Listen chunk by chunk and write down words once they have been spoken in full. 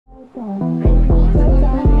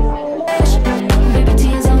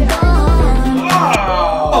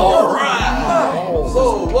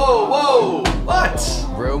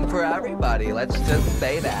Room for everybody, let's just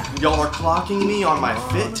say that. Y'all are clocking me on my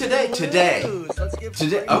fit today? Today,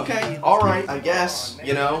 okay, alright, I guess.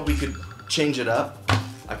 You know, we could change it up.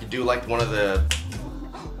 I could do like one of the...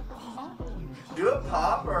 Do a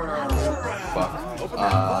pop or... Fuck.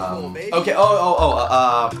 Okay,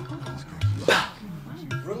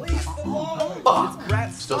 Release the ball!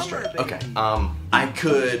 Still straight. Okay, I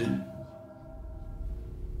could...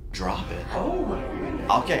 Drop it.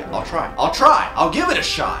 Okay, I'll try. I'll give it a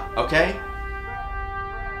shot, okay?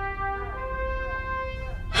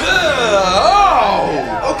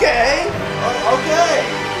 Oh, okay. Okay.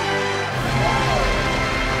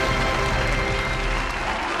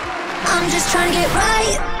 I'm just trying to get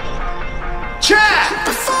right. Chat!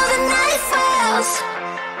 Before the night falls.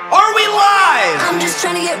 Are we live? I'm just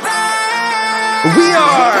trying to get right. We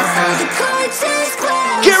are. Before the curtains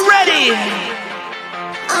close. Get ready.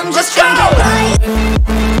 Let's go!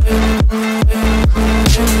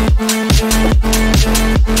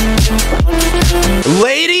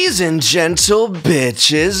 Ladies and gentle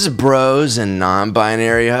bitches, bros, and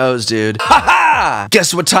non-binary hoes, dude. Ha-ha!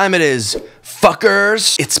 Guess what time it is?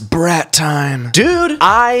 Fuckers, it's BRAT time. Dude,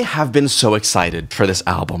 I have been so excited for this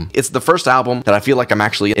album. It's the first album that I feel like I'm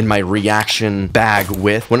actually in my reaction bag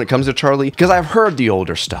with when it comes to Charli, because I've heard the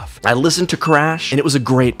older stuff. I listened to Crash, and it was a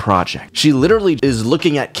great project. She literally is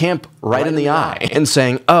looking at Kemp right in the eye and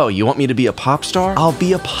saying, oh, you want me to be a pop star? I'll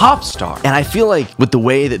be a pop star. And I feel like with the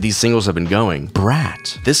way that these singles have been going,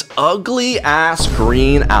 BRAT, this ugly ass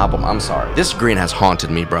green album, I'm sorry, this green has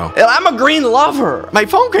haunted me, bro. And I'm a green lover. My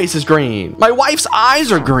phone case is green. My wife's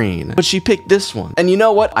eyes are green, but she picked this one. And you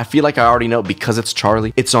know what? I feel like I already know because it's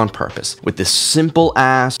Charli. It's on purpose. With this simple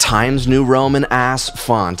ass Times New Roman ass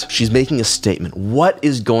font, she's making a statement. What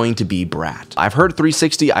is going to be BRAT? I've heard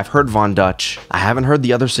 360, I've heard Von Dutch. I haven't heard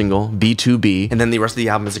the other single, B2B, and then the rest of the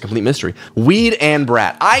album is a complete mystery. Weed and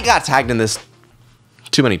BRAT. I got tagged in this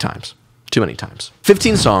too many times.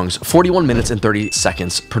 15 songs, 41 minutes and 30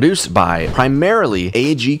 seconds, produced by primarily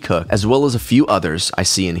A.G. Cook, as well as a few others I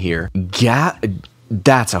see in here.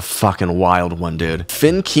 That's a fucking wild one, dude.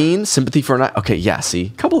 Finn Keen, Sympathy for a Night. Okay, yeah, see,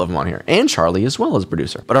 a couple of them on here. And Charli as well as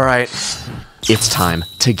producer. But all right, it's time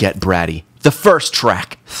to get bratty. The first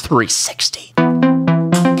track, 360.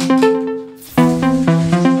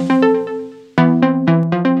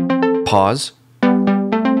 Pause.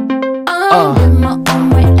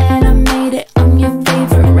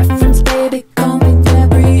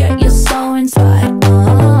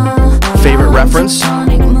 Favorite reference?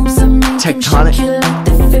 Tectonic.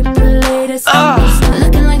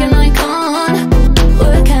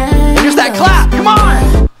 Here's that clap, come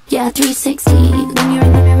on! Yeah, 360. When you're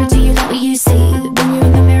in the mirror, do you like what you see? When you're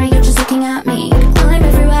in the mirror, you're just looking at me. I'm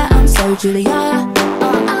everywhere, I'm so Julia.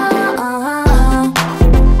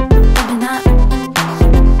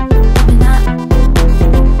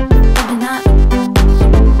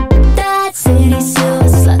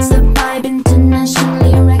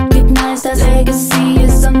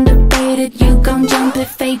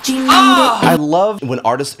 I love when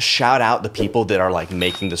artists shout out the people that are like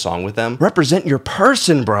making the song with them. Represent your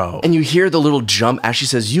person, bro. And you hear the little jump as she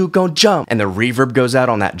says, you gon' jump. And the reverb goes out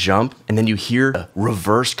on that jump. And then you hear a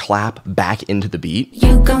reverse clap back into the beat.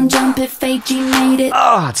 You gon' jump if AG made it.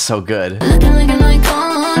 Oh, it's so good. Looking like an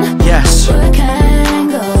icon. Yes. Work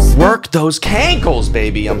angles. Work those cankles,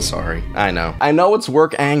 baby. I'm sorry. I know it's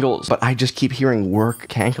work angles, but I just keep hearing work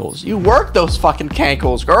cankles. You work those fucking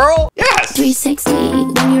cankles, girl. Yes. 360.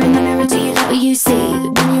 When you're in the mirror, do you like what you see?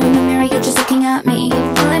 When you're in the mirror, you're just looking at me.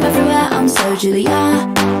 I'm everywhere, I'm so Julia.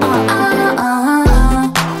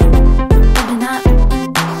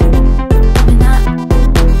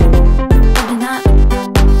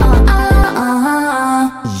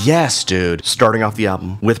 Yes, dude. Starting off the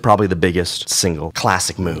album with probably the biggest single.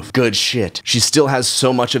 Classic move. Good shit. She still has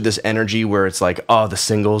so much of this energy where it's like, oh, the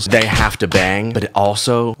singles, they have to bang, but it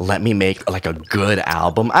also let me make like a good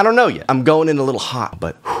album. I don't know yet. I'm going in a little hot,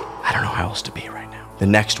 but whew, I don't know how else to be right now. The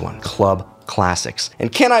next one, Club Classics.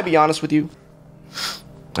 And can I be honest with you?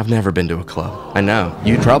 I've never been to a club. I know.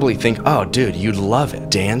 You'd probably think, oh, dude, you'd love it.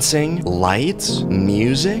 Dancing, lights,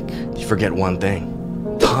 music. You forget one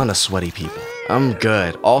thing. Ton of sweaty people. I'm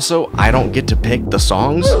good. Also, I don't get to pick the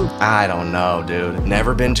songs. I don't know, dude.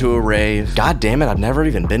 Never been to a rave. God damn it, I've never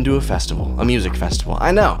even been to a festival. A music festival.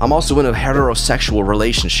 I know. I'm also in a heterosexual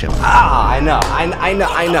relationship. I know.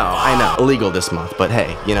 Illegal this month, but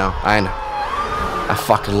hey, you know, I know. I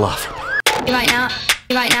fucking love her. You right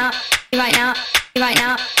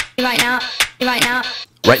now.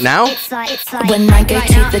 Right now? When I go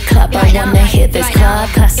to the club, I wanna hear those club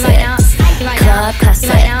classics. Club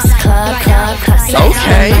classics, club classics.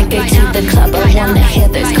 Okay. When I go to the club, I wanna hear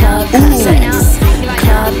those club classics.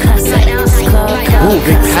 Club classics, club Ooh,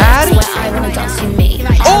 big pad? classics. Where I wanna dance to me. I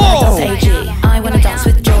wanna dance AG. I wanna dance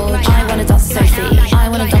with George. I wanna dance to Sophie. I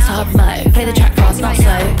wanna dance to Hub Mo. Play the track fast, not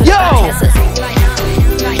slow. Put it back, Yo! yes, it's-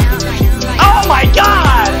 Oh my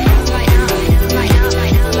god!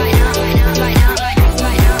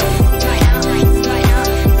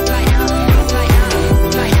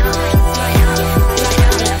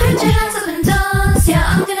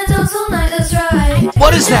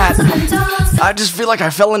 What is that? I just feel like I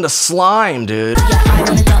fell into slime, dude. Yeah, I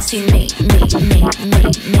wanna dance to me.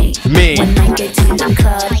 Me. When I go to the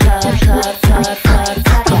club. Yeah, I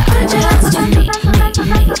wanna dance to me. When I go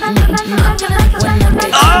to the club.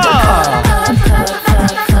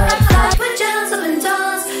 Put your hands up and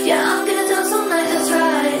dance. Yeah, I'm gonna dance all night, that's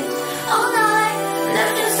right. All night,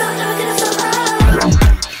 never gonna stop,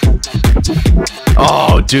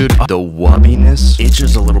 Oh, dude, the wubbiness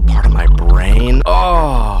itches a little part of my brain.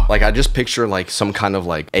 Oh, like I just picture like some kind of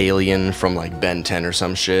like alien from like Ben 10 or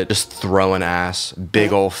some shit, just throwing ass,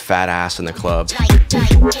 big old fat ass in the club.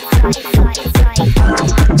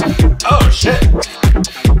 Oh shit.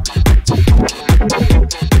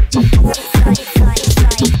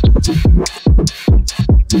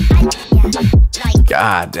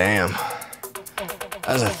 God damn.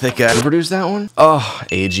 That was a thick ass. Who produced that one? Oh,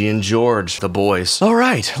 AG and George, the boys. All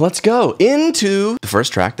right, let's go into the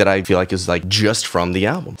first track that I feel like is like just from the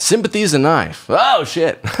album. Sympathy's a Knife. Oh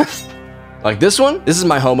shit. Like this one? This is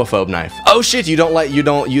my homophobe knife. Oh shit, you don't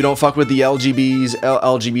fuck with the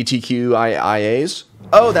LGBTQIAs?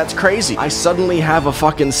 Oh, that's crazy. I suddenly have a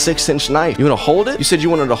fucking 6-inch knife. You wanna hold it? You said you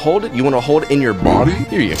wanted to hold it? You wanna hold it in your body?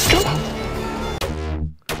 Here you go.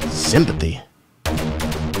 Sympathy.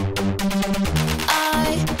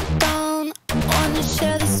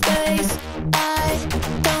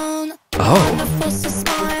 Oh.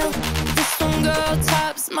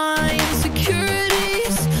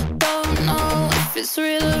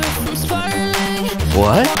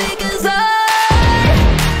 What?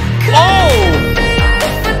 Oh!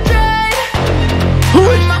 Who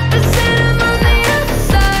is...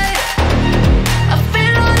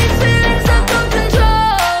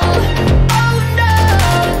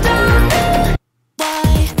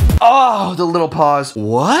 Oh, the little pause.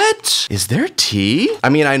 What? Is there tea? I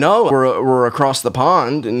mean, I know we're across the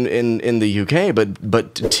pond in the UK,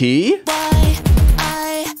 but tea?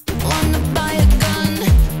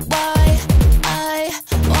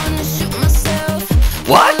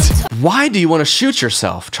 What? Why do you want to shoot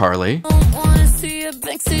yourself, Charlie?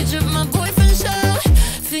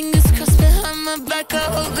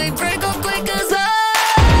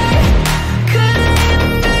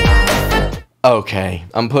 Okay,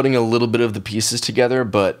 I'm putting a little bit of the pieces together,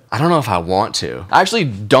 but I don't know if I want to. I actually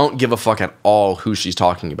don't give a fuck at all who she's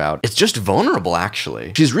talking about. It's just vulnerable,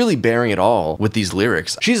 actually. She's really bearing it all with these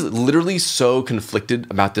lyrics. She's literally so conflicted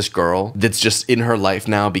about this girl that's just in her life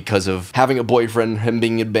now because of having a boyfriend, him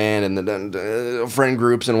being in a band, and the friend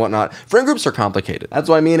groups and whatnot. Friend groups are complicated. That's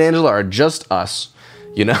why me and Angela are just us,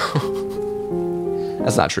 you know?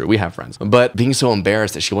 That's not true. We have friends. But being so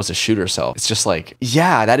embarrassed that she wants to shoot herself, it's just like,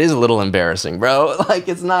 yeah, that is a little embarrassing, bro. Like,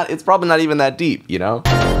 it's probably not even that deep, you know?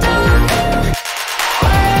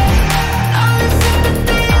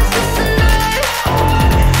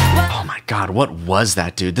 Oh my God, what was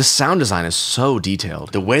that, dude? This sound design is so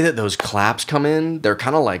detailed. The way that those claps come in, they're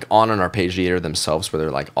kind of like on an arpeggiator themselves where they're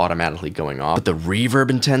like automatically going off. But the reverb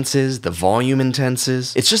intenses, the volume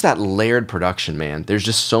intenses, it's just that layered production, man. There's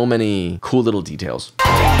just so many cool little details.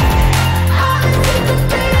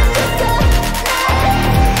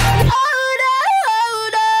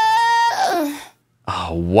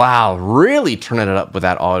 Oh, wow, really turning it up with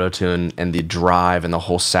that auto-tune and the drive and the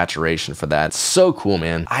whole saturation for that. So cool,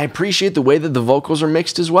 man. I appreciate the way that the vocals are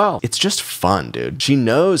mixed as well. It's just fun, dude. She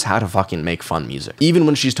knows how to fucking make fun music, even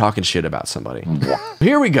when she's talking shit about somebody.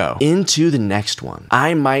 Here we go, into the next one.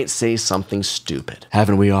 I might say something stupid.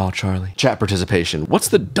 Haven't we all, Charlie? Chat participation. What's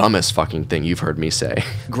the dumbest fucking thing you've heard me say?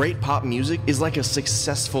 Great pop music is like a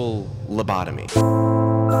successful lobotomy.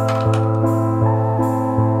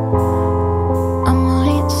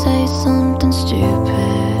 Say something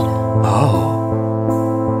stupid. Oh.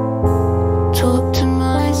 Talk to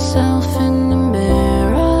myself in the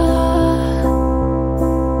mirror.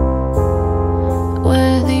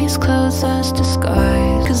 Wear these clothes as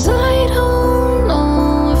disguise. 'Cause I don't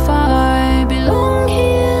know if I belong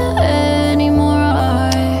here anymore.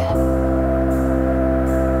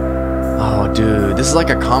 Oh, dude, This is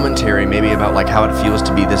like a commentary maybe about like how it feels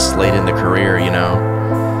to be this late in the career, you know?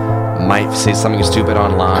 Might say something stupid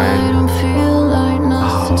online. I don't feel like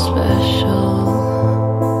nothing special.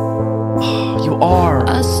 Oh, you are.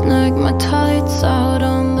 I snag my tights out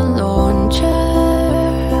on the lawn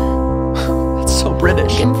chair. That's so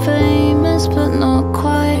British. I'm famous but not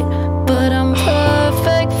quite. But I'm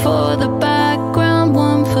perfect for the background.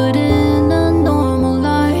 1 foot in a normal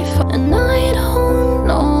life. And I don't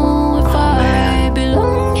know if I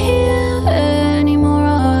belong here anymore.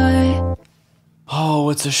 Oh,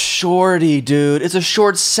 it's a shorty, dude. It's a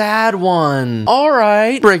short, sad one. All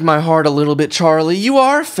right. Break my heart a little bit, Charlie. You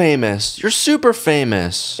are famous. You're super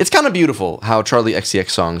famous. It's kind of beautiful how Charli XCX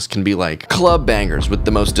songs can be like club bangers with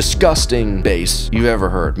the most disgusting bass you've ever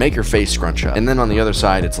heard. Make your face scrunch up. And then on the other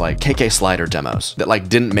side, it's like KK Slider demos that like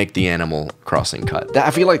didn't make the Animal Crossing cut.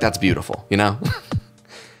 I feel like that's beautiful, you know?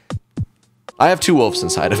 I have 2 wolves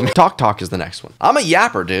inside of me. Talk Talk is the next one. I'm a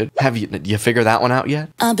yapper, dude. Have you figured that one out yet?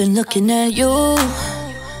 I've been looking at you,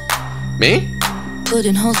 Me?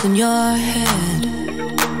 putting holes in your head.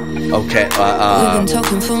 Okay, We've been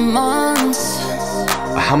talking for months,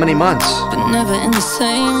 how many months? but never in the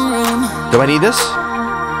same room. Do I need this?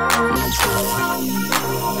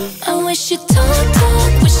 I wish you talk,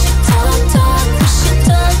 wish you talk, wish you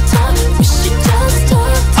talk, wish you just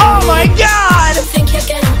talk. Oh my god! I think you're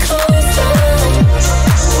getting closer,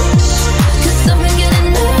 'cause I've been getting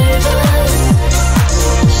nervous.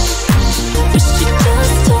 Wish you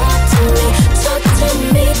just talk to me, talk to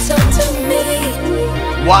me, talk to me.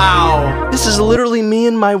 Wow. This is literally me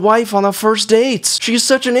and my wife on the first dates. She's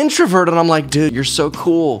such an introvert and I'm like, dude, you're so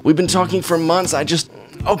cool. We've been talking for months. I just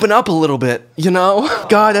open up a little bit, you know?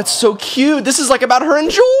 God, that's so cute. This is like about her and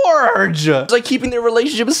George. It's like keeping their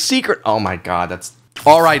relationship a secret. Oh my God, that's...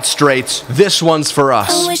 All right, straights, this one's for us.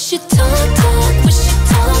 I wish you talk, wish you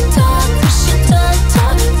talk, wish you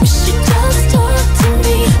talk, wish you just talk to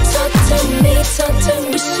me, talk to me, talk to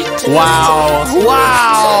me, wish you just Wow, talk to me,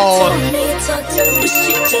 wow. talk to me, talk to me, wish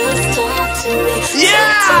you just talk to me,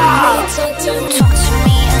 Yeah! talk to me, talk to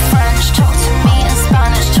me in French, talk to me in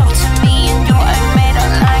Spanish, talk to me in your own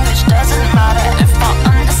made-up language, doesn't matter if I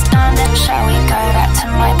understand it, shall we go back to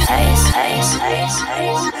my place,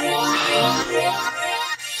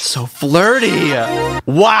 So flirty.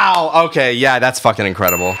 Wow. Okay, yeah, that's fucking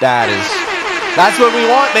incredible. That's what we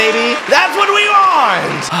want, baby. That's what we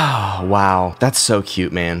want. Oh, wow. That's so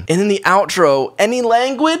cute, man. And in the outro, any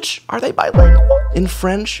language? Are they bilingual? In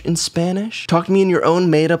French? In Spanish? Talk to me in your own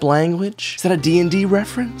made-up language? Is that a D&D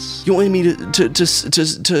reference? You want me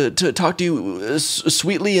to talk to you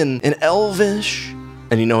sweetly in Elvish?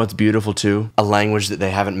 And you know what's beautiful too? A language that they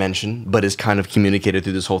haven't mentioned, but is kind of communicated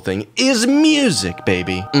through this whole thing, is music,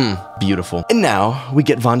 baby. Beautiful. And now we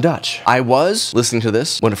get Von Dutch. I was listening to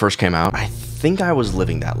this when it first came out. I think I was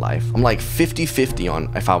living that life. I'm like 50-50 on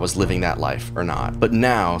if I was living that life or not. But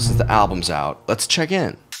now, since the album's out, let's check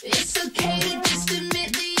in. It's okay to just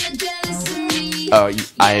admit that you're jealous of me. Oh,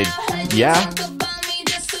 yeah?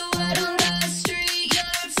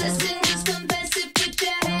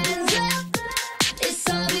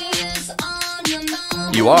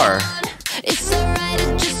 You are. It's alright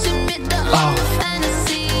to just admit the whole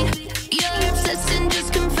fantasy. You're obsessed and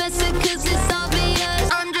just confess it 'cause it's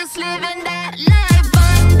obvious. I'm just living that life.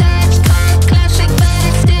 Bondage, car, classic, but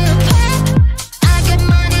it's still packed. I get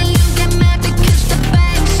money, you get mad because the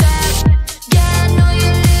bank's shut. Yeah, I know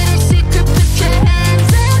your little secret, put your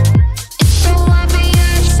hands up. It's so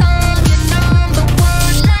obvious, I'm your number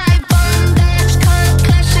one. Life, bondage, car,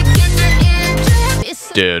 classic, in your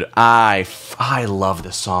eardrum. Dude, I love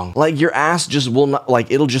this song. Like, your ass just will not, like,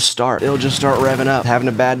 it'll just start revving up. Having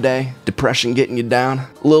a bad day, depression getting you down,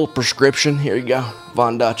 a little prescription, here you go.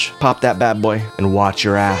 Von Dutch, pop that bad boy and watch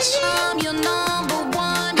your ass.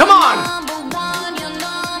 Come on!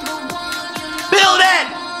 Build it!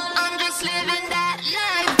 I'm just living that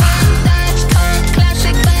life. Bondage, car,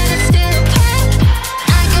 classic, but it's still packed.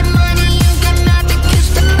 I get money, you get mad because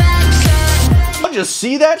the bank's shut. I just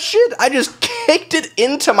see that shit? I just kicked it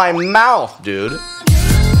into my mouth, dude.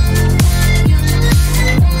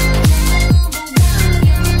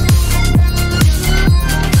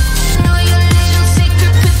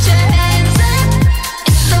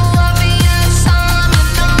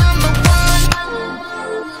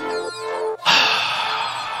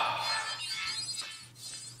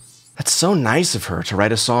 That's so nice of her to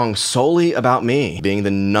write a song solely about me being the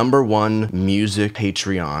 #1 music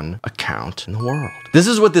Patreon account in the world. This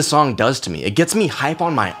is what this song does to me. It gets me hype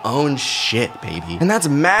on my own shit, baby. And that's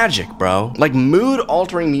magic, bro. Like,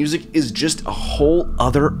 mood-altering music is just a whole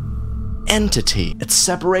other entity. It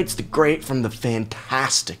separates the great from the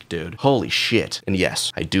fantastic, dude. Holy shit. And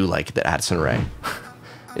yes, I do like that Addison Rae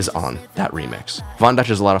is on that remix. Von Dutch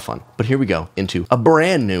is a lot of fun. But here we go into a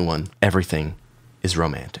brand new one. Everything is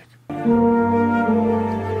romantic.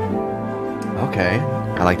 Okay,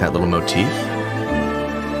 I like that little motif.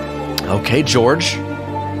 Okay, George,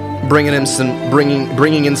 bringing in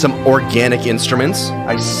some organic instruments.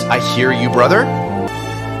 I hear you, brother.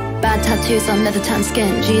 Bad tattoos on leather tan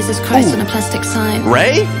skin. Jesus Christ on a plastic sign.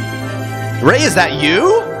 Ray? Ray, is that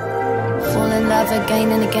you? Fall in love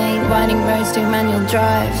again and again. Riding roads through manual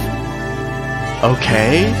drive.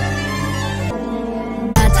 Okay.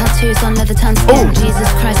 Bad tattoos on leather tan skin.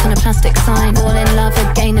 Jesus Christ on a plastic sign. Fall in love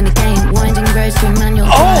again and again. Winding roads through manual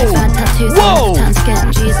drive. Bad tattoos on leather tan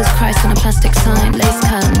skin. Jesus Christ on a plastic sign. Lace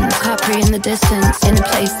curtains, Capri in the distance. In a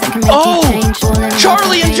place that can make you change. Fall in love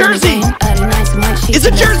Charlie in Jersey! Early nights and white sheets. It's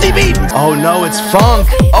a Jersey beat! Oh no, it's funk!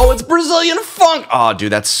 Oh, it's Brazilian funk! Oh,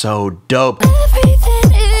 dude, that's so dope.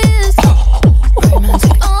 Everything is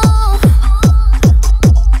romantic.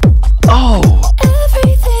 Oh!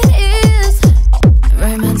 Everything is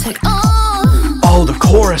romantic. Oh, the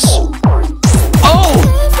chorus! Oh!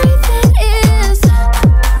 Everything is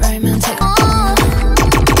romantic.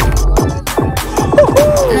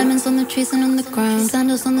 Lemons on the trees and on the ground.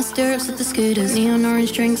 Sandals on the stirrups of the scooters. Neon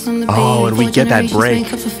orange drinks on the beach. Oh, and we get that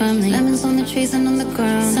break. Lemons on the trees and on the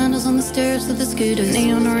ground. Sandals on the stirrups of the scooters.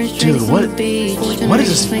 Neon orange drinks on the beach. What is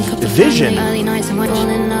this vision? Early nights and white. Fall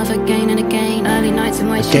in love again and again. Early nights and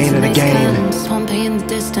white. Again and again. Pompeii in the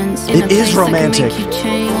distance. It is romantic.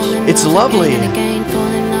 It's lovely. Fall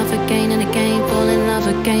in love again and again. Fall in love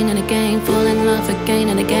again and again. Fall in love again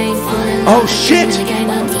and again. Oh shit! Fall in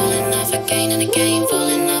love again and again. Fall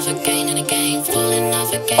in love again and again. Fall in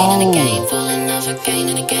love again and again. Fall in love again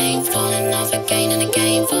and again. Fall in love again and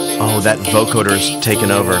again. Oh, that vocoder's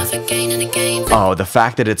taken over. Oh, the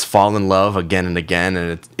fact that it's fall in love again and again,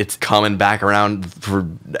 and it's coming back around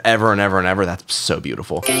forever and ever and ever. That's so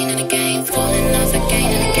beautiful.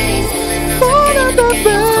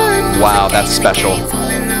 Wow, that's special.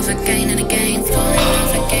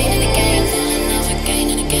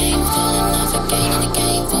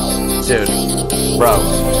 Dude, bro.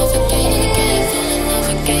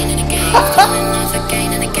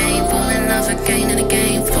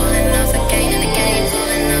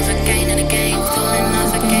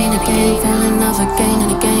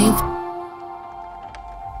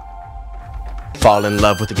 Fall in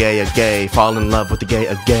love with the gay, a gay. Fall in love with the gay,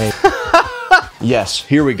 a gay. Yes,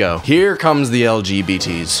 here we go. Here comes the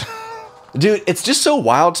LGBTs. Dude, it's just so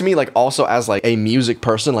wild to me, like, also as, like, a music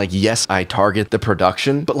person, like, yes, I target the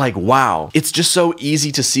production, but, like, wow. It's just so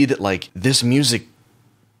easy to see that, like, this music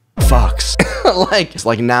fucks. Like, it's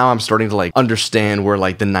like now I'm starting to, like, understand where,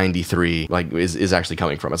 like, the 93, like, is actually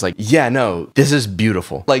coming from. It's like, yeah, no, this is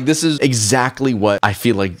beautiful. Like, this is exactly what I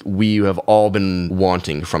feel like we have all been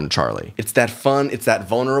wanting from Charli. It's that fun, it's that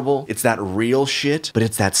vulnerable, it's that real shit, but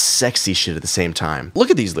it's that sexy shit at the same time.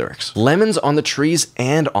 Look at these lyrics. Lemons on the trees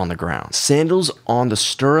and on the ground. Sandals on the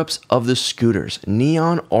stirrups of the scooters.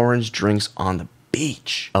 Neon orange drinks on the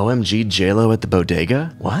beach. OMG JLo at the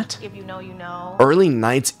bodega? What? If you know, you know. Early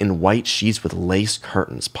nights in white sheets with lace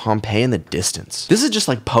curtains. Pompeii in the distance. This is just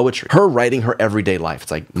like poetry. Her writing her everyday life.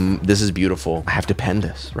 It's like, this is beautiful. I have to pen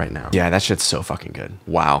this right now. Yeah, that shit's so fucking good.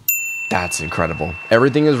 Wow. That's incredible.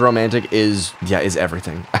 Everything is romantic is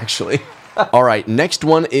everything, actually. All right, next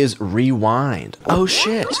one is Rewind. Oh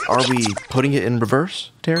shit. Are we putting it in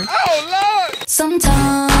reverse, Terry? Oh, Lord!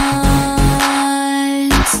 Sometimes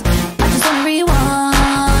rewind.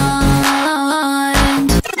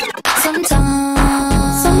 Sometimes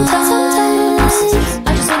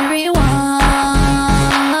I just wanna rewind.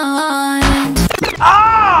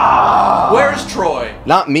 Ah! Where's Troy?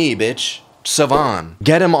 Not me, bitch. Savon.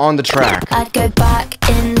 Get him on the track. I'd go back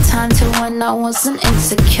in time to when I wasn't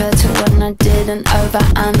insecure, to when I didn't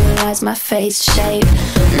overanalyze my face shape.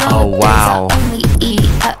 Oh wow. I only eat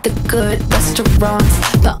at the good restaurants,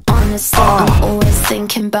 but honestly I'm always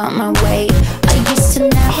thinking about my weight. I used to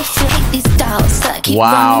never feel these doubts that keep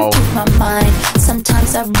running through my mind.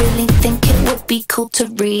 Sometimes I really think it would be cool to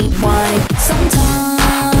rewind. Sometimes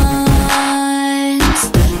I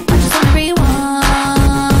just wanna rewind.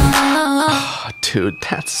 Dude,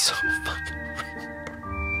 that's so fucking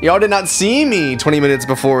real. Y'all did not see me 20 minutes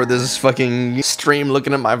before this fucking stream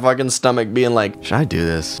looking at my fucking stomach being like, should I do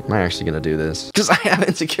this? Am I actually gonna do this? Because I have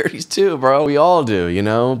insecurities too, bro. We all do, you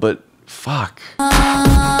know? But Fuck. Do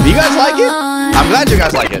you guys like it? I'm glad you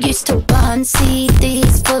guys like it. Used to burn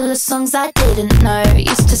CDs full of songs I didn't know.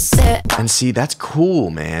 Used to sit. And see, that's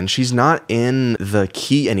cool, man. She's not in the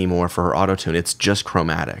key anymore for her auto-tune. It's just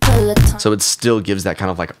chromatic. So it still gives that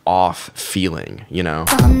kind of like off feeling, you know?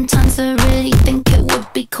 Sometimes I really think it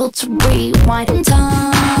would be cool to rewind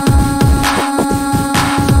time.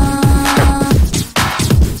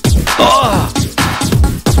 Oh!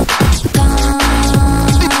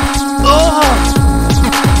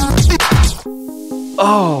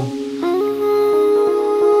 Oh.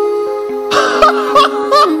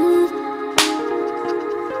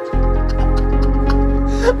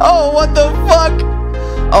 Oh, what the fuck?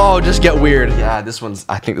 Oh, just get weird. Yeah, this one's,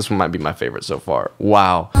 I think this one might be my favorite so far.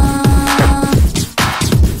 Wow.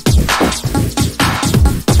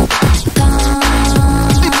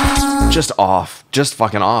 Just off. Just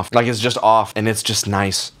fucking off. Like, it's just off, and it's just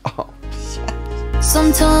nice. Oh.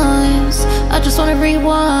 Sometimes I just wanna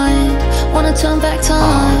rewind, wanna turn back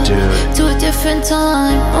time to a different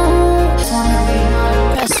time.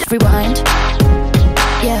 Press rewind,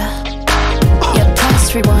 yeah, yeah.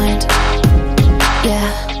 Press rewind, yeah.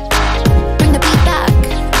 Bring the beat back.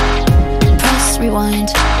 Press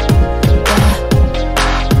rewind,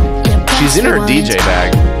 yeah, yeah. She's in her DJ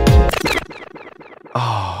bag.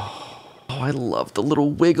 Oh, I love the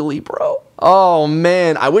little wiggly, bro. Oh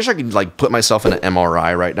man, I wish I could like put myself in an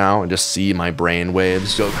MRI right now and just see my brain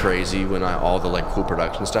waves go crazy when all the like cool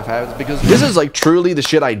production stuff happens, because this is like truly the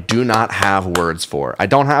shit I do not have words for. I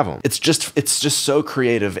don't have them. It's just so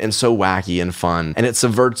creative and so wacky and fun, and it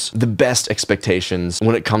subverts the best expectations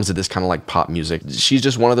when it comes to this kind of like pop music. She's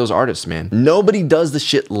just one of those artists, man. Nobody does the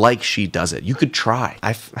shit like she does it. You could try.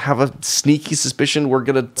 I have a sneaky suspicion we're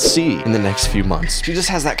gonna see in the next few months. She just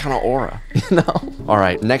has that kind of aura, you know? All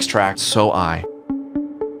right, next track, So I.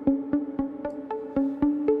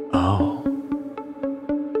 Oh.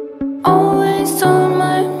 Always on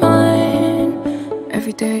my mind,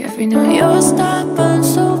 every day, every night. Your star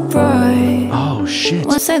burns so bright. Oh shit.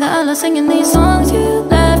 Wanna say that I love singing these songs you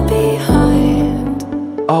left behind.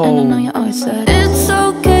 Oh. And I know you always said it's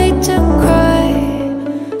okay to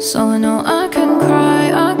cry, so I know I can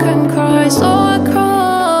cry, so I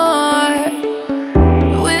cry.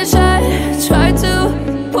 Wish I tried to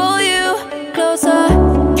pull you closer.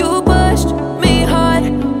 You pushed me hard,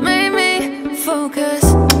 made me focus.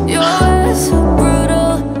 Yours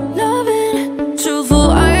brutal, loving,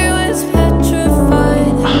 truthful. I was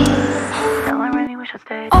petrified. Now I really wish I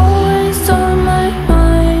stayed. Always on my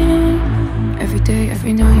mind, every day,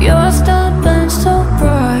 every night. Your star burns so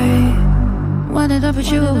bright. Why did I put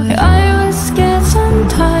you away? I was scared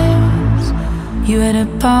sometimes. You had a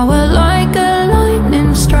power like a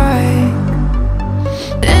lightning strike.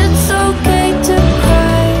 It's okay to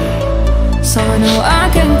cry, so I know I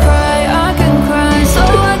can cry, so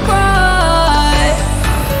I cry.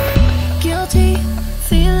 Guilty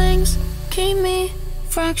feelings keep me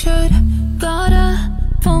fractured. Got a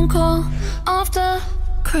phone call after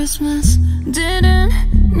Christmas. Didn't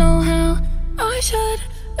know how I should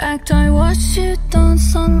act. I watched you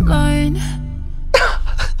dance online.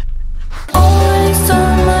 Always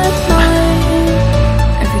on my mind,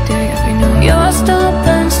 every day, every night. Your star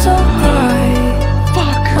burns so bright.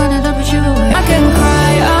 Fuck. Why did I put you away? I can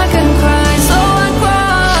cry, so I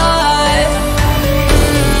cry.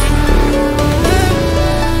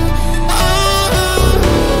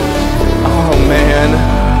 Oh man.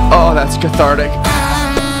 Oh, that's cathartic.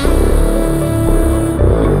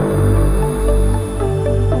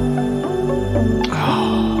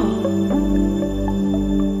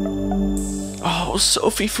 Oh,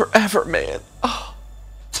 Sophie forever, man. Oh.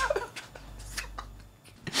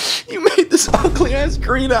 You made this ugly ass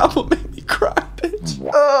green album make me cry, bitch.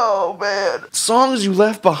 Oh man. Songs you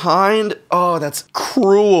left behind. Oh, that's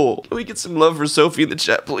cruel. Can we get some love for Sophie in the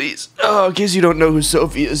chat, please? Oh, in case you don't know who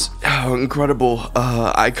Sophie is, oh, incredible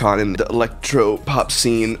icon in the electro pop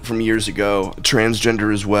scene from years ago.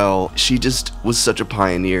 Transgender as well. She just was such a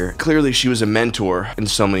pioneer. Clearly, she was a mentor in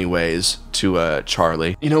so many ways to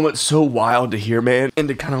Charli. You know what's so wild to hear, man, and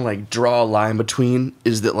to kind of like draw a line between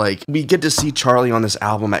is that like we get to see Charli on this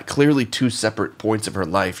album at clearly two separate points of her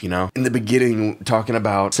life, you know? In the beginning, talking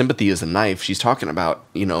about sympathy as a knife, she's talking about,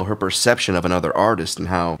 you know, her perception of another artist and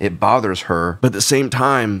how it bothers her. But at the same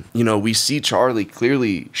time, you know, we see Charli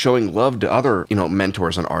clearly showing love to other, you know,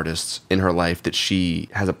 mentors and artists in her life that she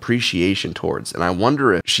has appreciation towards. And I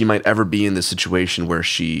wonder if she might ever be in the situation where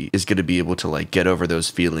she is going to be able to like get over those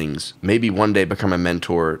feelings, maybe maybe one day become a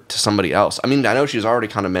mentor to somebody else. I mean, I know she's already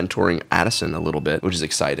kind of mentoring Addison a little bit, which is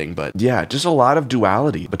exciting, but yeah, just a lot of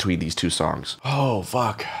duality between these two songs. Oh,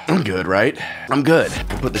 fuck. I'm good, right? I'm good. I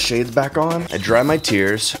put the shades back on. I dry my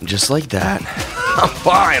tears, just like that. I'm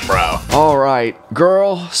fine, bro. All right,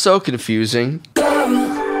 girl, so confusing.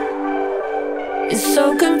 It's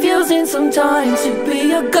so confusing sometimes to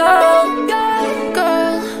be a girl.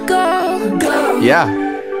 Girl.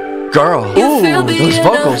 Yeah, girl. Ooh, those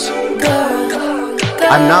vocals.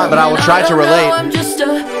 I'm not, but I will try to relate. I'm just a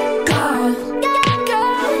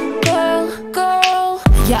girl.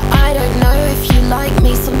 Yeah, I don't know if you like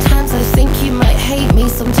me. Sometimes I think you might hate me.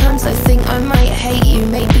 Sometimes I think I might hate you.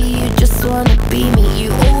 Maybe you just wanna be me.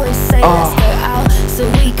 You always say let's go out, so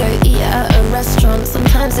we go eat at a restaurant.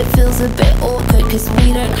 Sometimes it feels a bit awkward cause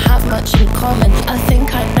we don't have much in common. I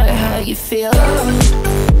think I know how you feel.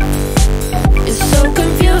 It's so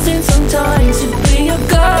confusing sometimes to be a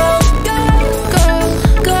girl.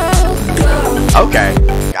 Okay.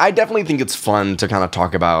 I definitely think it's fun to kind of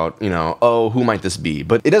talk about, you know, oh, who might this be?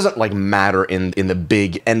 But it doesn't like matter in the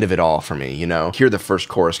big end of it all for me, you know? Hear the first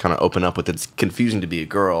chorus kind of open up with it's confusing to be a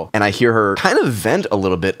girl. And I hear her kind of vent a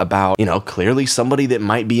little bit about, you know, clearly somebody that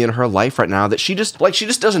might be in her life right now that she just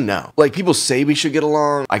doesn't know. Like, people say we should get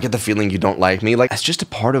along. I get the feeling you don't like me. Like, that's just a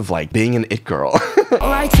part of like being an it girl.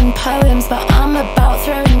 Writing poems, but I'm about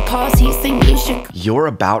throwing parties. Think you should. You're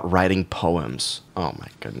about writing poems. Oh my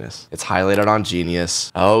goodness. It's highlighted on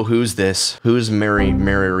Genius. Oh, who's this? Who's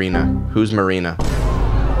Marina? Who's Marina?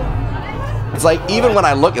 It's like, even when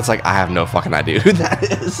I look, it's like, I have no fucking idea who that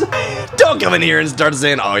is. Don't come in here and start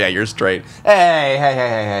saying, oh yeah, you're straight.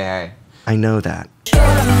 Hey. I know that.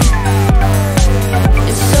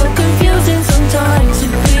 It's so confusing sometimes to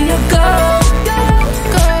be a girl.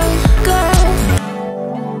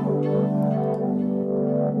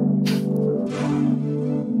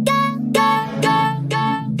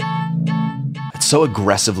 So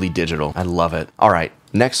aggressively digital. I love it. All right,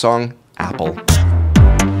 next song, Apple.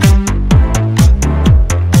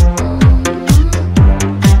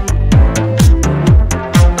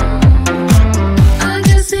 I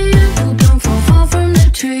can see apple don't fall far from the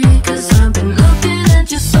tree, 'cause I've been looking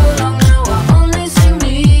at you so long now I only see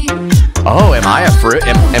me. Oh, am I a fruit?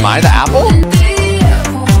 Am I the apple?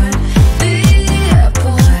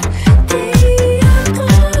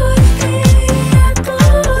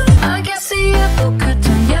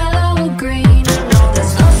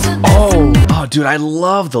 Dude, I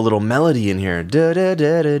love the little melody in here. Kind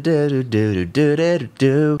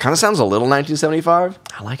of sounds a little 1975.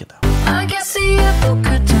 I like it though. I guess the apple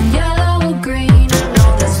could turn yellow or green.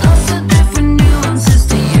 No, there's lots of different nuances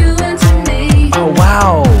to you and to me. Oh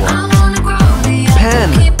wow. I wanna grow the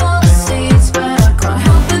apple, keep all the seeds, but I can't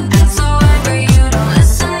help it, get so angry you don't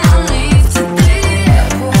listen and leave to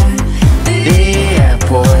the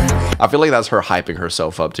airport. I feel like that's her hyping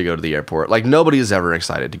herself up to go to the airport. Like, nobody is ever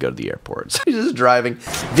excited to go to the airport. So she's just driving.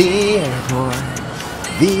 The airport.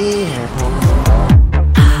 The airport.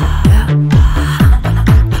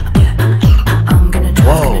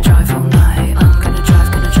 Whoa.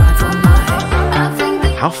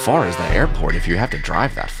 How far is the airport if you have to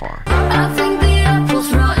drive that far? I think the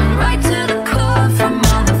apple's rotten right to the core. From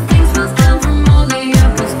all the things we've done, from all the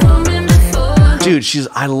apples coming before. Dude,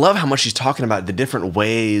 I love how much she's talking about the different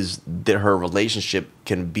ways that her relationship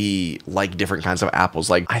can be like different kinds of apples.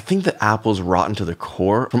 Like, I think the apple's rotten to the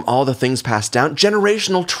core from all the things passed down.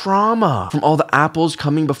 Generational trauma from all the apples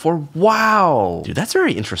coming before. Wow. Dude, that's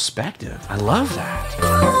very introspective. I love that.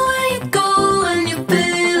 Where you go when you're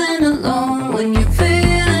feeling alone, when you're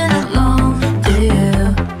feeling alone,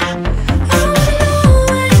 yeah.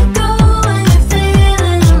 Where you go when you're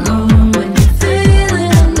feeling alone, when you're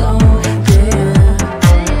feeling alone, yeah.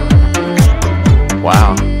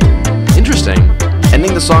 Wow. Interesting.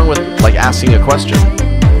 Ending the song with, like, asking a question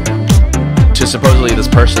to supposedly this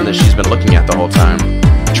person that she's been looking at the whole time.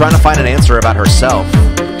 Trying to find an answer about herself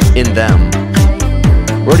in them.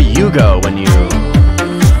 Where do you go when you...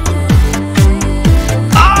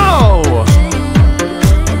 Oh!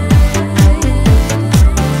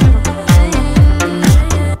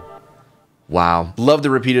 Wow. Love the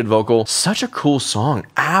repeated vocal. Such a cool song.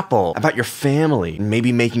 Apple. About your family.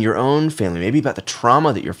 Maybe making your own family. Maybe about the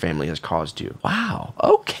trauma that your family has caused you. Wow.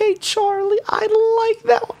 Okay, Charlie. I like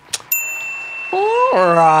that one.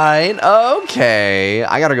 Alright. Okay.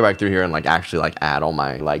 I gotta go back through here and like actually like add all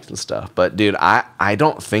my likes and stuff. But dude, I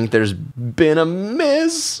don't think there's been a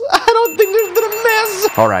miss. I don't think there's been a miss.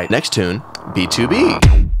 Alright, next tune. B2B.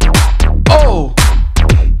 Oh!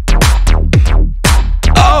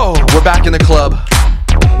 Oh, we're back in the club.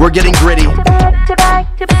 We're getting gritty. Back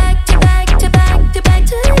to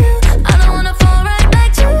you. I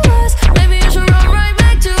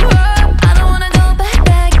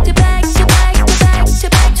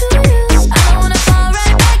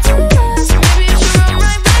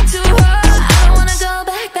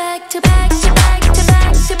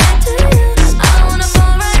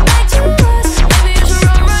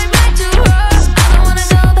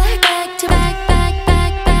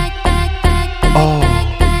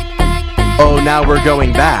now we're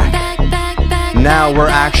going back. Now we're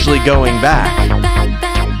actually going back.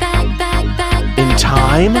 In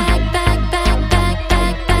time?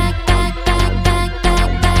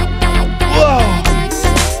 Whoa!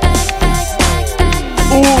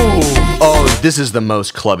 Ooh! Oh, this is the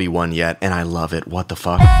most clubby one yet, and I love it. What the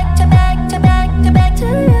fuck? Back to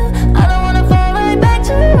you. I don't wanna fall right back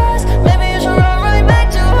to us. Maybe you should run right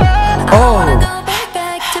back to her. I wanna go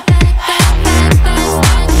back to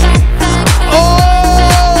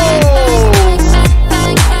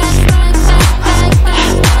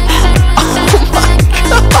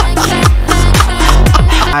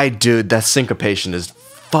Dude, that syncopation is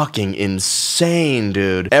fucking insane,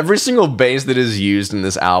 dude. Every single bass that is used in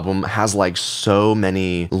this album has like so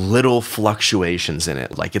many little fluctuations in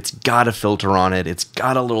it. Like it's got a filter on it. It's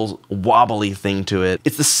got a little wobbly thing to it.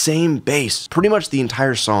 It's the same bass pretty much the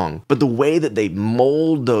entire song, but the way that they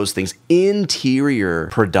mold those things, interior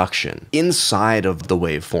production inside of the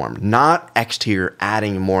waveform, not exterior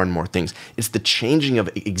adding more and more things. It's the changing of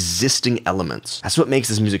existing elements. That's what makes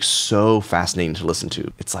this music so fascinating to listen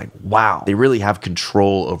to. It's like, wow, they really have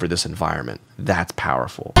control over this environment. That's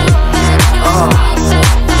powerful.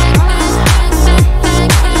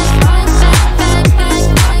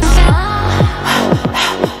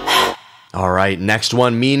 All right, next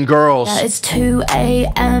one, Mean Girls. Yeah, it's 2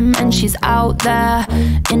 a.m. and she's out there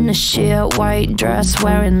in a sheer white dress,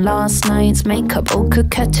 wearing last night's makeup, all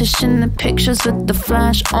coquettish in the pictures with the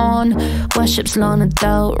flash on. Worships Lana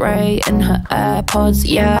Del Rey in her AirPods,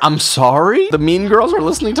 yeah. I'm sorry? The Mean Girls are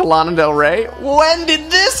listening to Lana Del Rey? When did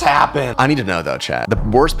this happen? I need to know though, chat. The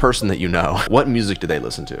worst person that you know, what music do they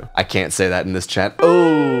listen to? I can't say that in this chat.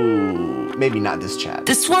 Oh, maybe not this chat.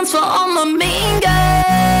 This one's for all my mean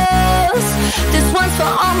girls. This one's for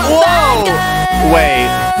all my bad girls. Wait.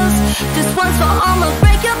 This one's for all my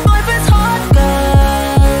break your boyfriend's heart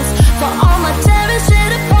girls. For all my tear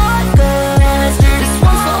shit apart girls. This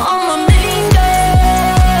one's for all my mean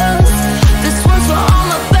girls. This one's for all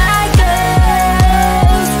my bad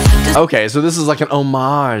girls. Okay, so this is like an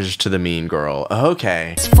homage to the Mean Girl.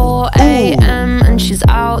 Okay. It's 4 a.m. and she's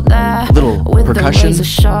out there Little with percussion. the razor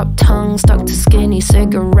sharp tongue stuck to skinny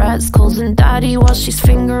cigarettes, calling daddy while she's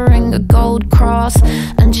fingering a gold cross.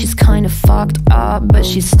 And she's kind of fucked up, but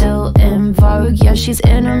she's still in vogue. Yeah, she's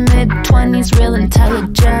in her mid-20s, real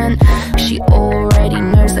intelligent. She already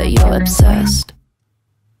knows that you're obsessed.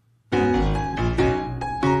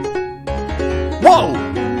 Whoa!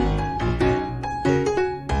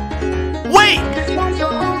 Wait!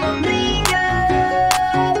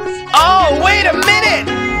 Oh, wait a minute!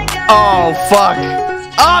 Oh, fuck.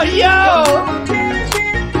 Oh, yo!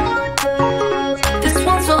 This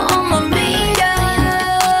one's for all my mean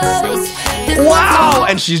girls. This Wow!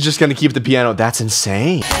 And she's just gonna keep the piano. That's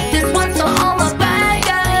insane. This one's for all my bad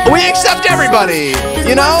girls. We accept everybody,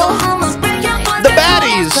 you know? The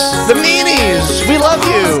baddies, the meanies, we love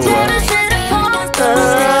you.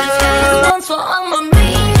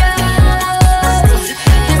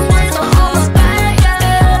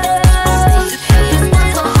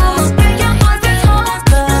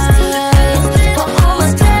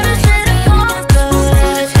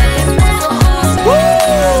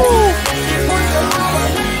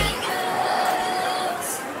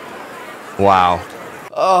 Wow.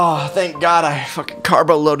 Oh, thank God I fucking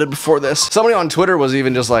carbo loaded before this. Somebody on Twitter was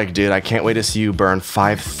even just like, dude, I can't wait to see you burn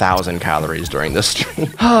 5,000 calories during this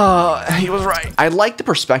stream. Oh, he was right. I like the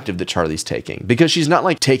perspective that Charli's taking, because she's not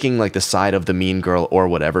like taking like the side of the mean girl or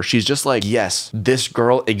whatever. She's just like, yes, this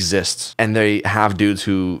girl exists, and they have dudes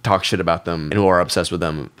who talk shit about them and who are obsessed with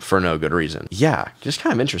them for no good reason. Yeah, just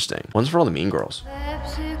kind of interesting. One's for all the mean girls.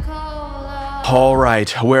 All right,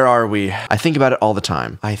 where are we? I think about it all the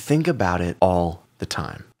time. I think about it all the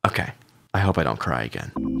time. Okay, I hope I don't cry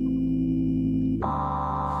again.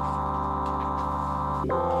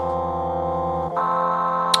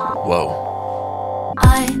 Whoa.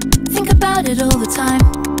 I think about it all the time,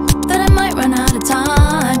 that I might run out of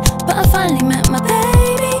time. But I finally met my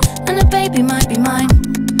baby, and the baby might be mine.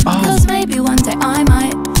 Cause maybe one day I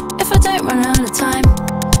might, if I don't run out of time.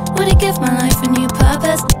 Would it give my life a new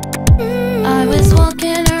purpose? I was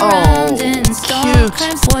walking around in Stockholm.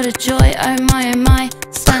 What a joy, oh my.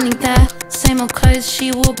 Standing there, same old clothes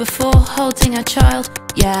she wore before, holding her child.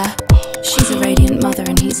 Yeah, she's a radiant mother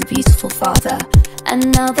and he's a beautiful father.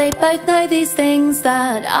 And now they both know these things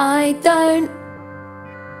that I don't.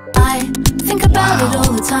 I think about it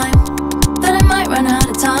all the time, that I might run out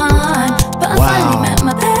of time. But I finally met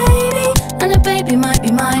my baby, and the baby might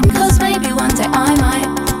be mine. Cause maybe one day I might,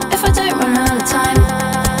 if I don't run out of time.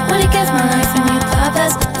 Would it give my life a new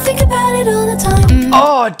purpose? I think about it it all the time.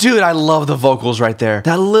 Oh, dude, I love the vocals right there.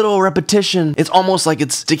 That little repetition. It's almost like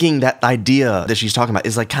it's sticking, that idea that she's talking about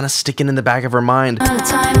is like kind of sticking in the back of her mind. All the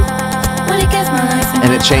time. When it gets my life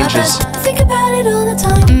And it changes. I think about it all the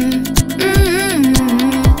time.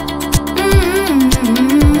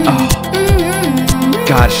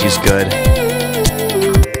 God, she's good.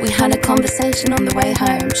 We had a conversation on the way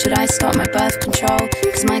home. Should I start my birth control?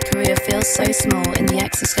 Cause my career feels so small in the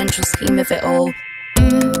existential scheme of it all.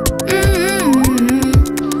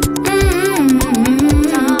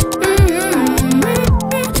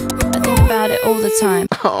 I think about it all the time.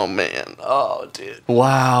 Oh, man. Oh, dude.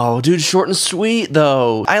 Wow. Dude, short and sweet,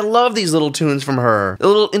 though. I love these little tunes from her. A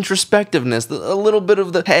little introspectiveness, a little bit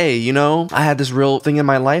of the, hey, you know, I had this real thing in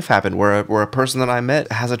my life happen where a person that I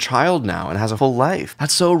met has a child now and has a full life.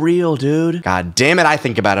 That's so real, dude. God damn it, I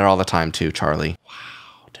think about it all the time, too, Charlie.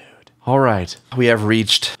 Wow, dude. All right. We have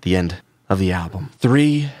reached the end of the album.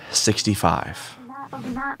 365.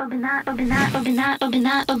 I'm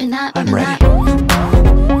ready.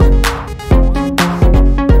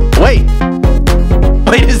 Wait!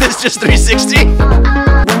 Wait, is this just 360? When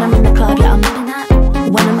I'm in the club, yeah, I'm.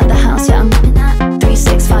 When I'm at the house, yeah, I'm.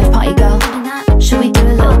 365 party girl. Should we do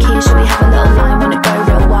a little key? Should we have a little line? Wanna go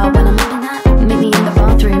real wild when I'm. Meet me in the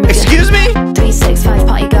bathroom. Excuse me? 365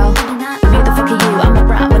 party girl. Who the fuck are you? I'm a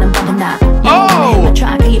brat when I'm bumping that. Oh! I'm a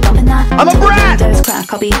track, are you bumping that? I'm a brat! Windows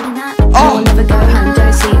crack, I'll be. Oh! I'll never go home,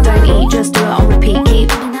 don't sleep, don't eat, just do it on repeat.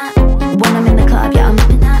 Keep. When I'm in the club, yeah, I'm.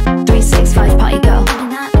 365 party girl.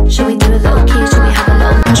 Should we do a little key? Should we have a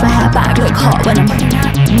little push my hair back, look hot when I'm.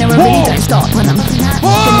 No, I really don't stop when I'm.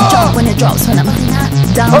 Gonna drop when it drops when I'm.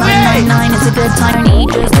 Down 999 is a good time. Don't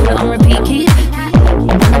eat, just do it on repeat. Keep.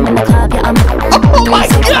 When I'm in the club, yeah, I'm. Oh my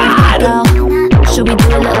God! Girl. Should we do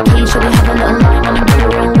a little key? Should we have a little line? Wanna go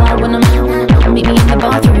real wild when I'm. Meet me in the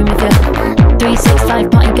bathroom with you.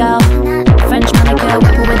 365 party girl. French manicure,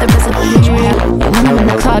 couple with a residue. When I'm in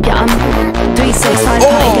the club, yeah, I'm. 365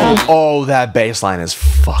 party girl. Oh, that bass line is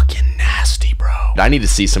fucking nasty, bro. I need to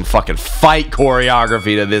see some fucking fight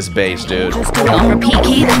choreography to this bass, dude. Just do it on repeat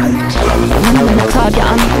key. When I'm in the club, yeah,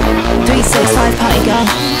 I'm. 365 party girl.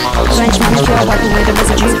 French manicure, wipe away the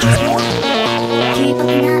residue.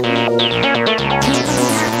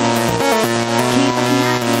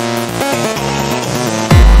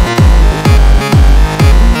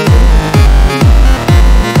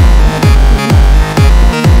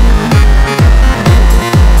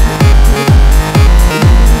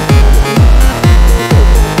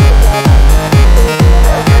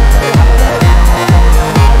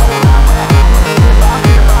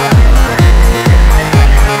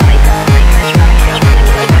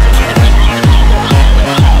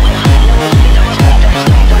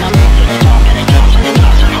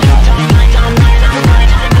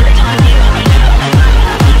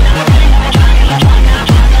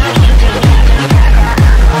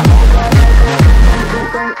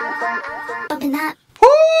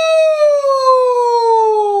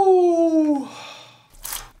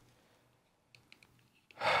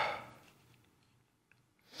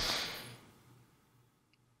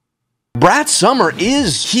 BRAT Summer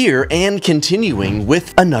is here and continuing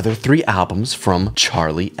with another 3 albums from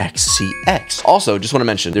Charli XCX. Also, just want to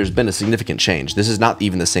mention, there's been a significant change. This is not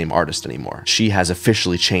even the same artist anymore. She has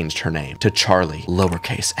officially changed her name to Charli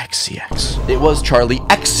lowercase XCX. It was Charli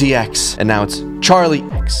XCX, and now it's Charli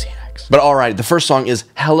XCX. But alright, the first song is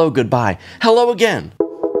Hello Goodbye. Hello again.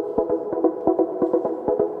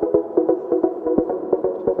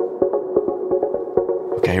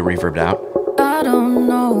 Okay, reverbed out. I don't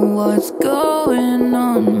know what's going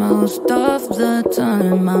on most of the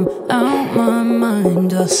time. I'm out my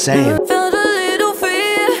mind. Same. Felt a little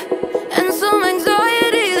fear and some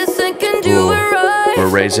anxiety the second you arrived. We're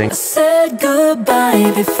raising. I said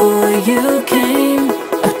goodbye before you came.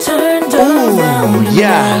 I turned around and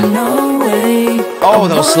ran away. Oh,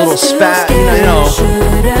 those little spat, you know,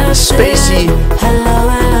 spacey. Hello,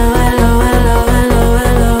 hello, hello, hello, hello,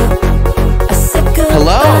 hello. I said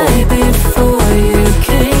goodbye before you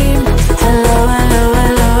came. Hello, hello,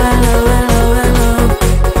 hello, hello, hello, hello.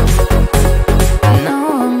 Now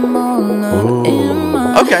I'm all up in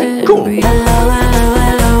my head. Cool. Hello, hello,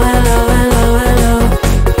 hello, hello, hello, hello.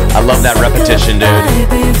 I love that repetition, dude.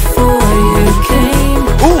 Before you came.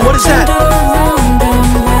 Ooh, what is that?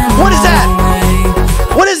 What is that?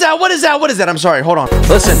 What is that? What is that? What is that? I'm sorry, hold on.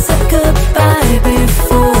 Listen. I said goodbye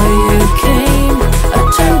before you came. I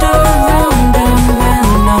turned around and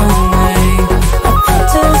ran away. I felt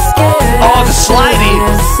too scared. Oh, the slidey.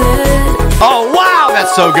 Oh, wow,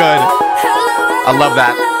 that's so good. I love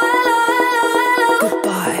that.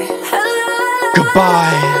 Goodbye.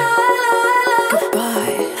 Goodbye.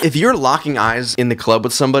 Goodbye. If you're locking eyes in the club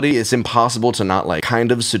with somebody, it's impossible to not like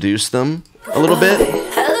kind of seduce them a little bit.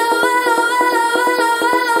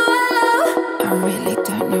 I really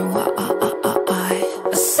don't know why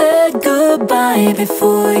I said goodbye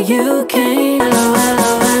before you came.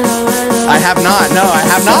 I have not. No, I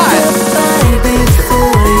have not. Goodbye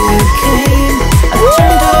before you came. I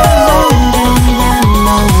turned around and ran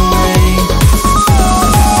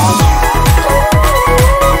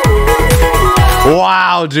away.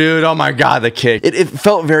 Wow, dude. Oh my god, the kick. It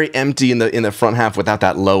felt very empty in the front half without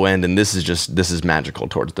that low end, and this is magical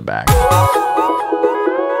towards the back.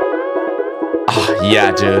 Oh,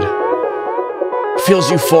 yeah, dude. Feels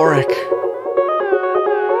euphoric.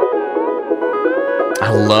 I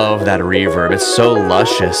love that reverb. It's so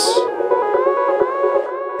luscious.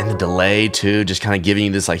 And the delay too, just kind of giving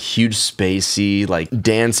you this like huge spacey, like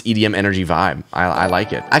dance EDM energy vibe. I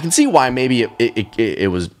like it. I can see why maybe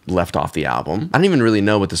it was left off the album. I don't even really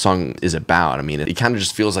know what the song is about. I mean, it kind of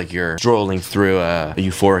just feels like you're strolling through a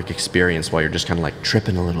euphoric experience while you're just kind of like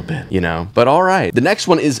tripping a little bit, you know? But all right. The next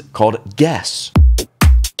one is called Guess.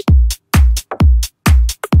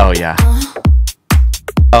 Oh yeah.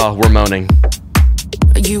 Oh, we're moaning.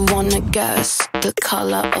 You wanna guess the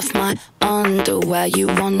color of my underwear? You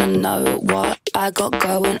wanna know what I got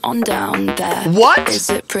going on down there? What? Is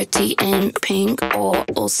it pretty in pink or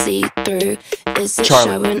all see-through? Is it Charlie.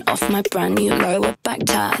 showing off my brand new lower back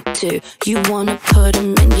tattoo? You wanna put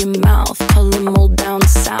them in your mouth, pull them all down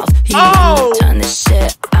south. You wanna turn this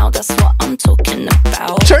shit out, that's what I'm talking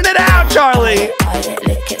about. Turn it out, Charlie! Bite it,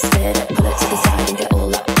 lick it, spit it, pull it to the side and get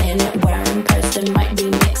all up in it. Wearing poster, might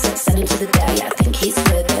remix it, send it to the day, I think he's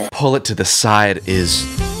with it. Pull it to the side is...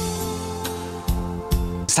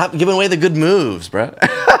 Stop giving away the good moves, bro.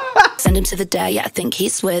 Send him to the day, I think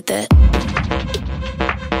he's with it.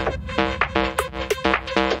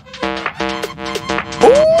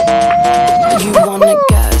 You wanna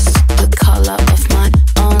guess the color of my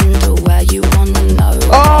underwear? You wanna know?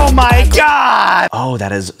 Oh my god! Oh,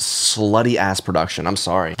 that is slutty ass production. I'm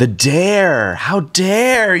sorry. The dare! How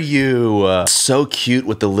dare you! So cute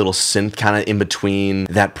with the little synth kind of in between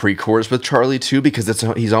that pre-chorus with Charlie too, because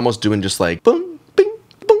he's almost doing just like boom, bing,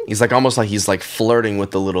 boom. He's like almost like he's like flirting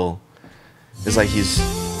with the little. It's like he's.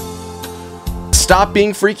 Stop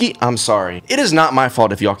being freaky. I'm sorry. It is not my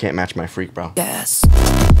fault if y'all can't match my freak, bro. Yes.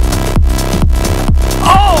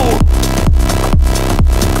 Oh!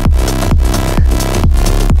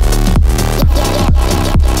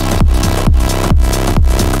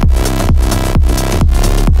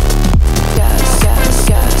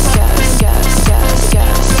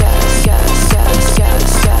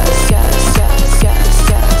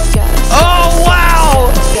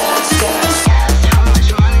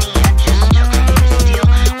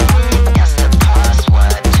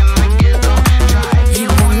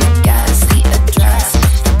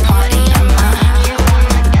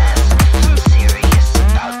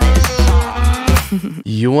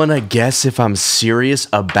 You wanna guess if I'm serious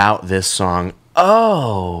about this song?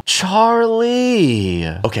 Oh, Charlie.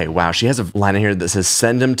 Okay, wow, she has a line in here that says,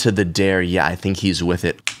 send him to the dare. Yeah, I think he's with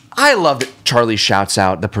it. I love that Charlie shouts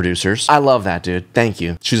out the producers. I love that, dude. Thank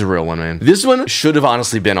you. She's a real one, man. This one should have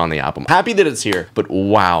honestly been on the album. Happy that it's here, but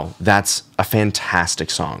wow, that's a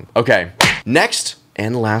fantastic song. Okay, next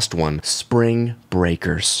and last one, Spring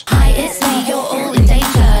Breakers. Hi, it's me, you're all in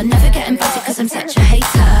danger. Never get invited cause I'm such a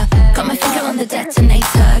hater. Got my finger on the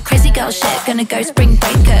detonator. Crazy girl shit, gonna go spring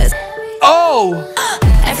breakers. Oh!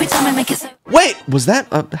 Every time I make it so. Wait, was that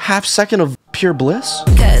a half second of pure bliss?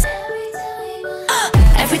 Cause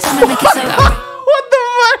every time I make it so. What the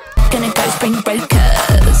fuck? Gonna go spring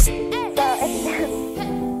breakers.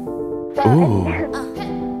 Ooh.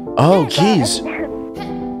 Oh, keys.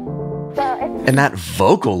 And that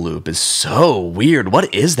vocal loop is so weird.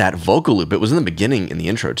 What is that vocal loop? It was in the beginning in the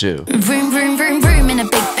intro too. Vroom, vroom, vroom, vroom in a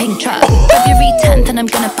big pink truck. February 10th and I'm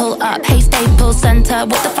gonna pull up. Hey, Staples Center,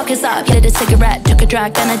 what the fuck is up? You lit a cigarette, took a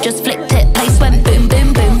drag, and I just flicked it. Place went boom,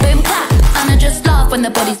 boom, boom, boom, clap. And I just laugh when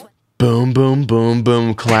the body's boom, boom, boom,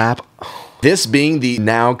 boom, clap. This being the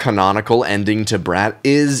now canonical ending to BRAT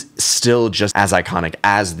is still just as iconic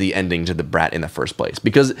as the ending to the BRAT in the first place,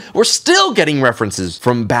 because we're still getting references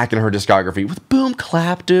from back in her discography with boom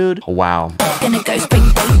clap, dude. Wow. gonna go spring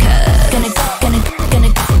breakers. Gonna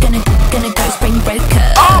go spring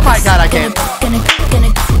breakers. Oh my god, I can't. Gonna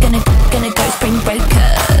go spring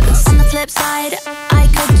breakers. On the flip side, I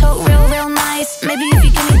could talk real nice. Maybe if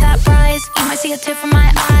you give me that prize, you might see a tear from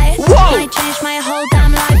my eye. Whoa! Might change my whole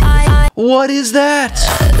damn life. What is that?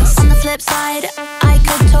 On the flip side, I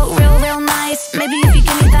could talk real nice. Maybe if you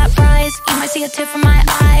give me that prize, you might see a tear from my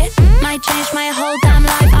eye. Might change my whole damn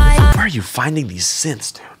life. Where are you you finding these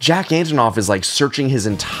synths, dude? Jack Antonoff is like searching his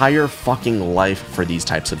entire fucking life for these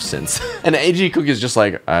types of synths. And AG Cook is just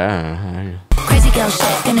like, Crazy girl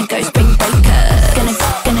shit, gonna go spring breakers. Gonna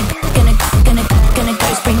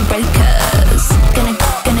go spring breakers.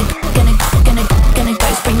 Gonna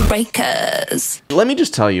go spring breakers. Let me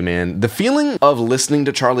just tell you, man, the feeling of listening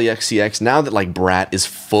to Charli XCX now that like BRAT is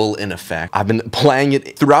full in effect, I've been playing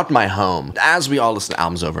it throughout my home as we all listen to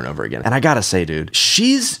albums over and over again. And I gotta say, dude,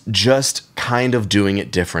 she's just kind of doing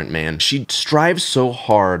it different, man. She strives so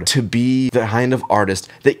hard to be the kind of artist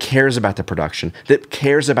that cares about the production, that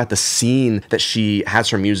cares about the scene that she has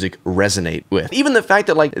her music resonate with. Even the fact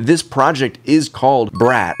that like this project is called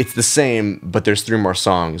BRAT, it's the same, but there's 3 more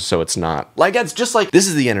songs, so it's not. Like, it's just like, this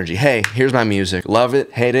is the energy. Hey, here's my music. Love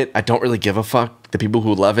it, hate it, I don't really give a fuck. The people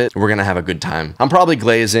who love it, we're gonna have a good time. I'm probably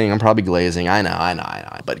glazing, I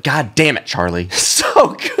know. But god damn it, Charli,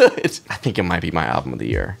 so good. I think it might be my album of the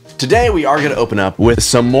year. Today, we are gonna open up with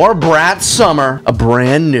some more BRAT Summer, a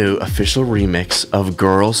brand new official remix of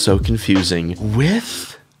Girl So Confusing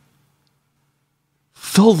with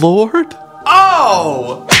the Lord?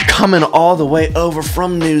 Oh! Coming all the way over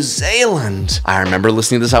from New Zealand. I remember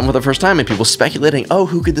listening to this album for the first time and people speculating, oh,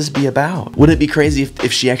 who could this be about? Would it be crazy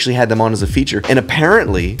if she actually had them on as a feature? And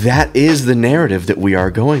apparently, that is the narrative that we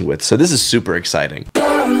are going with. So this is super exciting.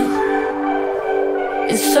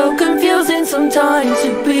 It's so confusing sometimes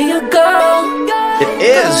to be a girl. It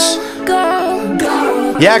is.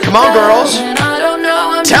 Girl. Yeah, come on, girls. And I don't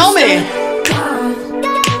know, Tell me.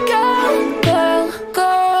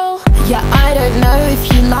 Yeah, I don't know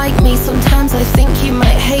if you like me. Sometimes I think you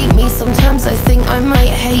might hate me. Sometimes I think I might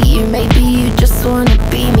hate you. Maybe you just wanna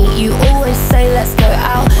be me. You always say let's go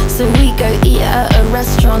out, so we go eat at a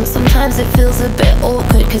restaurant. Sometimes it feels a bit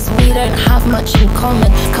awkward cause we don't have much in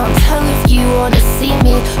common. Can't tell if you wanna see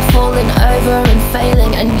me falling over and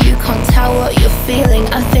failing, and you can't tell what you're feeling.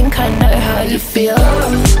 I think I know how you feel.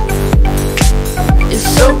 It's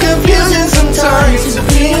so confusing sometimes to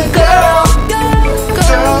be a girl.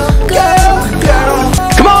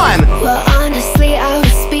 Come on! Well, honestly, I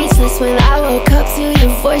was speechless when I woke up to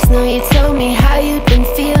your voice. Now you tell me how you've been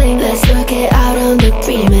feeling. Let's work it out on the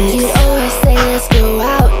remix. You'd always say let's go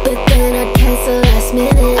out, but then I'd cancel last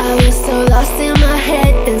minute. I was so lost in my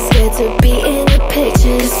head and scared to be in the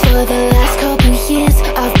pictures. Cause for the last couple years,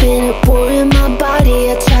 I've been a bore in my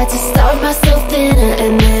body. I tried to starve myself thinner,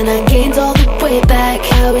 and then I gained all the weight back.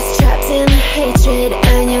 I was trapped in the hatred,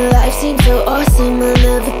 and your life seemed so awesome. I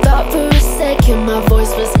never thought for a second my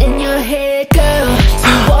voice was in your head. Girl,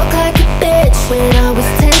 you walk like a bitch. When I was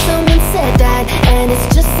 10, someone said that, and it's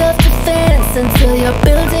just self-defense until you're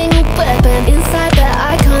building a weapon. Inside that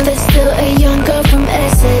icon, there's still a young girl from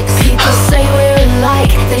Essex. People say we're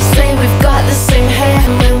alike, they say we've got the same hair.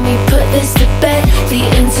 And when we put this to bed, the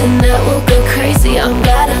internet will go crazy. I'm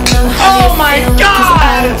glad I know how you feel, cause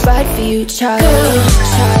I don't ride for you, Charli.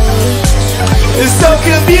 It's so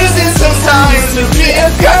confusing sometimes to be a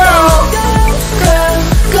girl.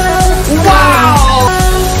 Wow!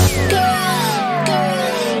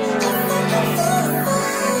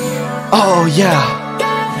 Oh yeah.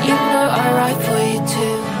 You know I ride for you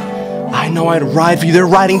too. I know I'd ride for you. They're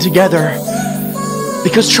riding together.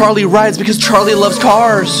 Because Charli rides, because Charli loves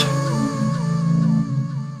cars.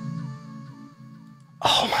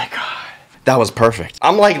 Oh my god. That was perfect.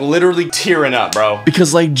 I'm like literally tearing up, bro.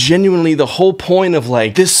 Because like genuinely the whole point of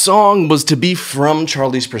like this song was to be from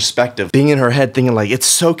Charli's perspective. Being in her head thinking like, it's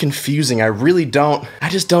so confusing. I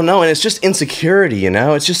just don't know. And it's just insecurity, you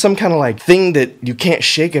know? It's just some kind of like thing that you can't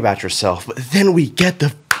shake about yourself. But then we get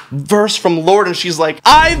the verse from Lord and she's like,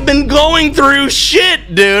 I've been going through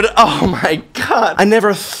shit, dude. Oh my god. I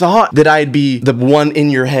never thought that I'd be the one in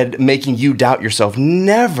your head making you doubt yourself.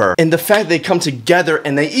 Never. And the fact they come together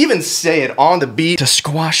and they even say it on the beat to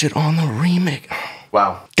squash it on the remix.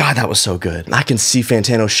 Wow. God, that was so good. I can see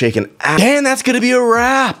Fantano shaking out. And that's gonna be a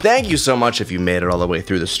wrap. Thank you so much if you made it all the way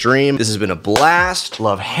through the stream. This has been a blast.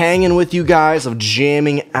 Love hanging with you guys, love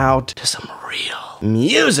jamming out to some real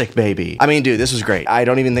music, baby. I mean, dude, this was great. I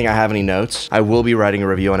don't even think I have any notes. I will be writing a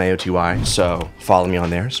review on AOTY, so follow me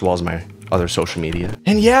on there, as well as my other social media.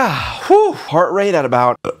 And yeah, whew, heart rate at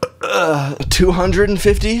about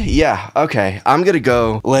 250? Yeah, okay. I'm gonna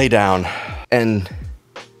go lay down and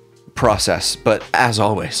process, but as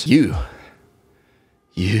always, you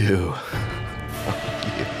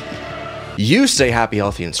stay happy,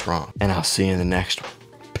 healthy, and strong, and I'll see you in the next one.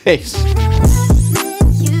 Peace.